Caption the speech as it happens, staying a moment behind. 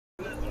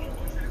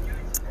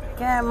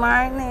Good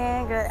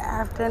morning, good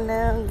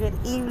afternoon, good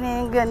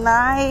evening, good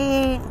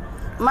night.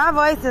 My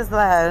voice is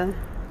low.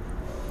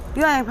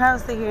 You ain't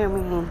supposed to hear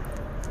me.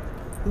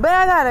 But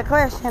I got a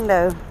question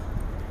though.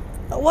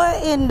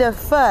 What in the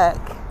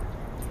fuck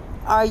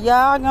are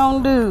y'all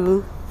gonna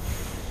do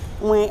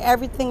when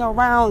everything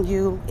around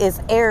you is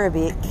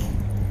Arabic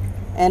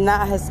and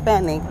not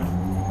Hispanic?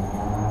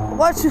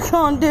 What you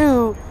gonna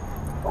do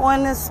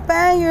when the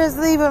Spaniards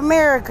leave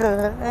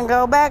America and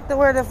go back to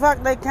where the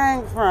fuck they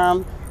came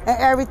from and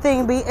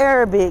everything be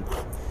Arabic?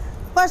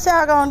 What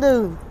y'all gonna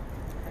do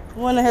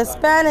when the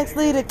Hispanics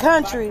leave the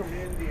country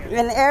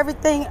and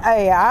everything?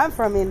 Hey, I'm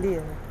from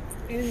India.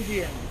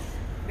 Indian.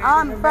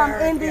 I'm from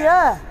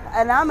India,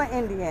 and I'm an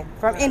Indian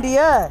from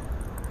India.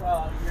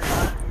 Well,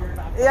 you're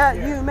not Yeah,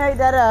 here. you made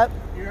that up.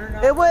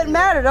 It wouldn't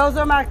matter. Those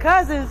are my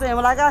cousins, and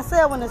like I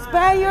said, when the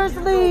Spaniards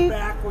You leave, go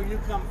back where you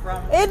come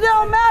from. it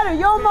don't matter.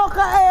 Your mocha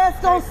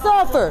ass gonna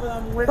suffer.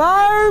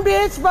 Burn,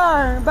 bitch,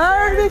 burn.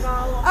 Burn, bitch.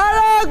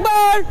 Allah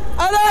Akbar.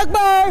 Allah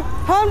Akbar.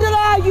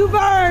 Alhamdulillah, you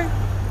burn.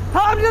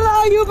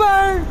 Alhamdulillah, you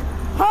burn.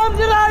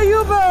 Alhamdulillah,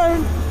 you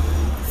burn.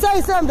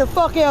 Say something the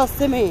fuck else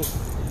to me.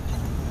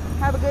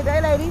 Have a good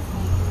day, ladies.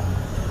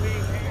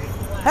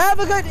 Have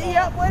a good day.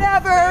 Yep,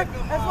 whatever.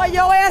 That's why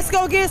your ass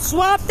gonna get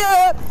swamped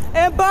up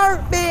and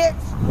burnt, bitch.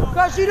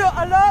 Cause you do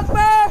Allah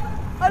Akbar.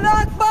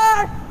 Allah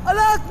Akbar.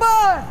 Allah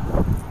Akbar.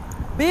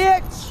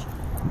 Bitch.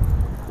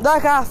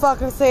 Like I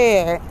fucking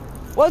said.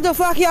 What the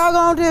fuck y'all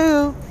gonna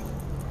do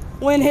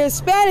when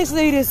Hispanics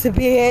lead this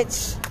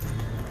bitch?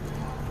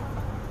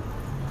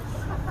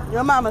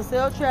 Your mama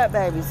still trap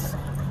babies.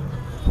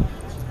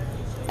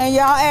 And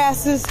y'all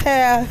asses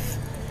have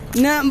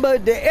nothing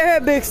but the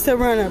Arabics to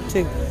run up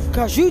to.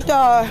 Cause you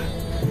thought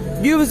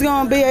you was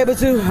gonna be able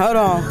to, hold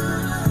on.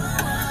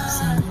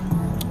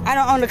 I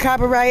don't own the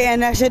copyright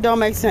and that shit don't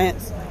make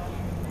sense.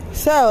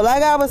 So,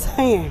 like I was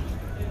saying,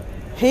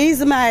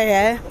 he's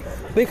mad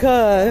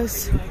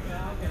because,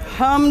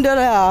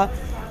 alhamdulillah,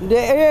 the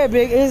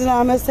Arabic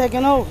Islam is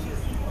taking over.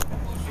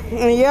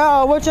 And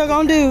y'all, what y'all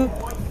gonna do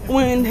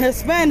when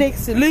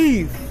Hispanics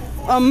leave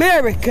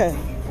America?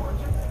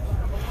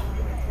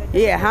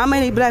 Yeah, how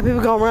many black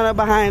people gonna run up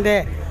behind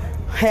that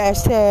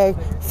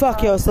hashtag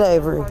fuck your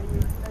slavery?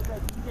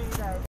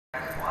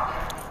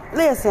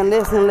 Listen,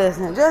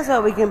 just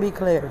so we can be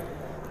clear.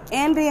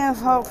 Indian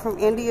folk from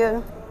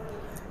India,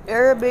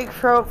 Arabic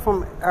folk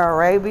from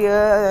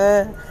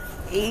Arabia,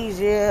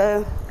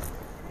 Asia,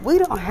 we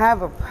don't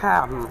have a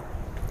problem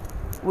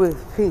with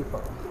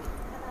people.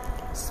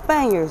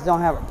 Spaniards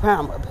don't have a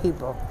problem with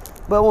people.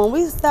 But when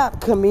we stop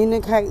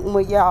communicating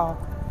with y'all,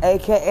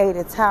 aka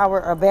the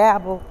Tower of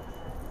Babel,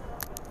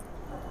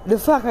 the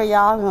fuck are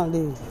y'all gonna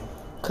do?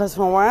 Cause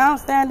from where I'm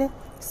standing,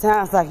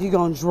 sounds like you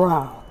gonna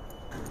drown.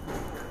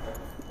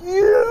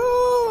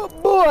 Yeah,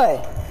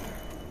 boy.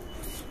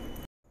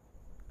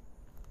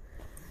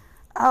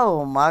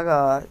 Oh my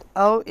God.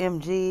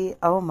 OMG.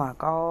 Oh my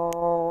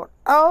God.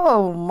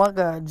 Oh my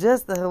God.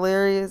 Just the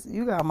hilarious.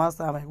 You got my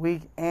stomach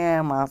weak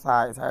and my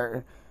sides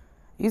hurt.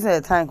 You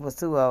said Tank was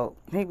too old.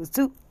 He was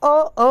too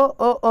old.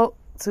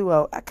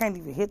 I can't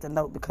even hit the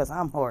note because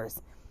I'm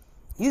hoarse.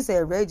 You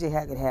said Ray J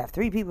had to have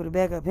 3 people to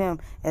back up him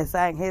and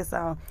sing his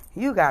song.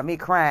 You got me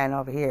crying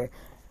over here.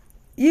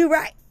 You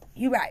right.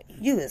 You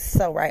is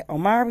so right.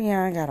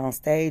 Omarion got on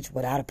stage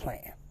without a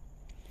plan.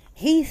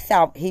 He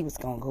thought he was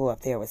going to go up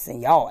there with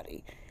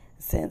seniority.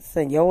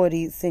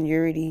 Seniority,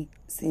 security.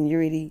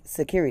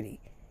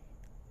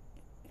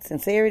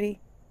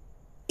 Sincerity.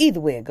 Either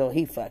way it go,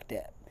 he fucked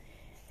up.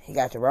 He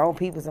got the wrong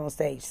peoples on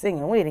stage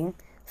singing with him.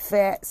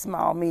 Fat,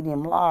 small,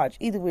 medium, large.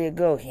 Either way it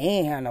go, he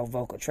ain't have no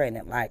vocal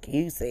training like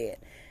you said.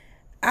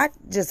 I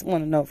just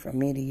want to know from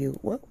me to you,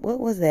 what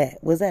was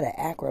that? Was that an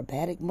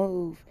acrobatic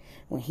move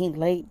when he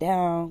laid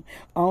down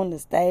on the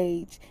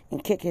stage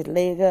and kicked his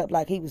leg up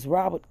like he was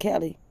Robert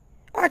Kelly?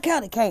 R.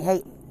 Kelly can't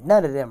hate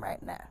none of them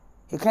right now.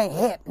 He can't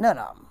hate none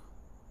of them.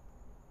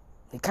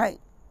 He can't.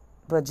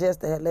 But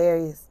just the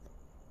hilarious,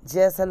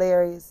 just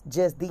hilarious,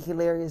 just the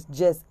hilarious,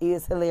 just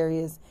is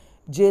hilarious,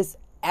 just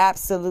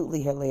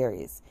absolutely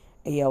hilarious.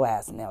 And your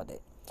ass nailed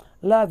it.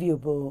 Love you,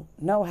 boo.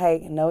 No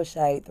hate, no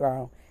shade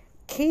thrown.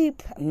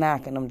 Keep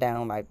knocking them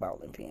down like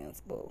bowling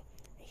pins, boo.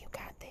 You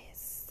got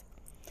this.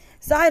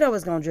 Sido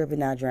is gonna drip and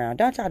not drown.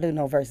 Don't y'all do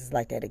no verses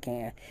like that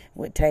again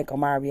with Tank,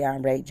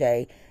 Omarion, Ray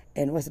J,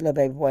 and what's the little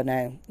baby boy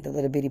name? The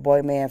little bitty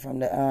boy man from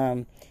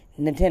the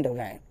Nintendo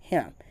game.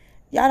 Him.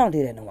 Y'all don't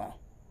do that no more.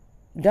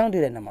 Don't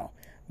do that no more.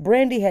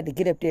 Brandy had to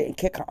get up there and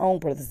kick her own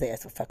brother's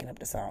ass for fucking up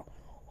the song.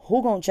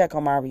 Who gonna check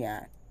on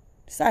Omarion?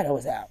 Sido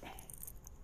is out.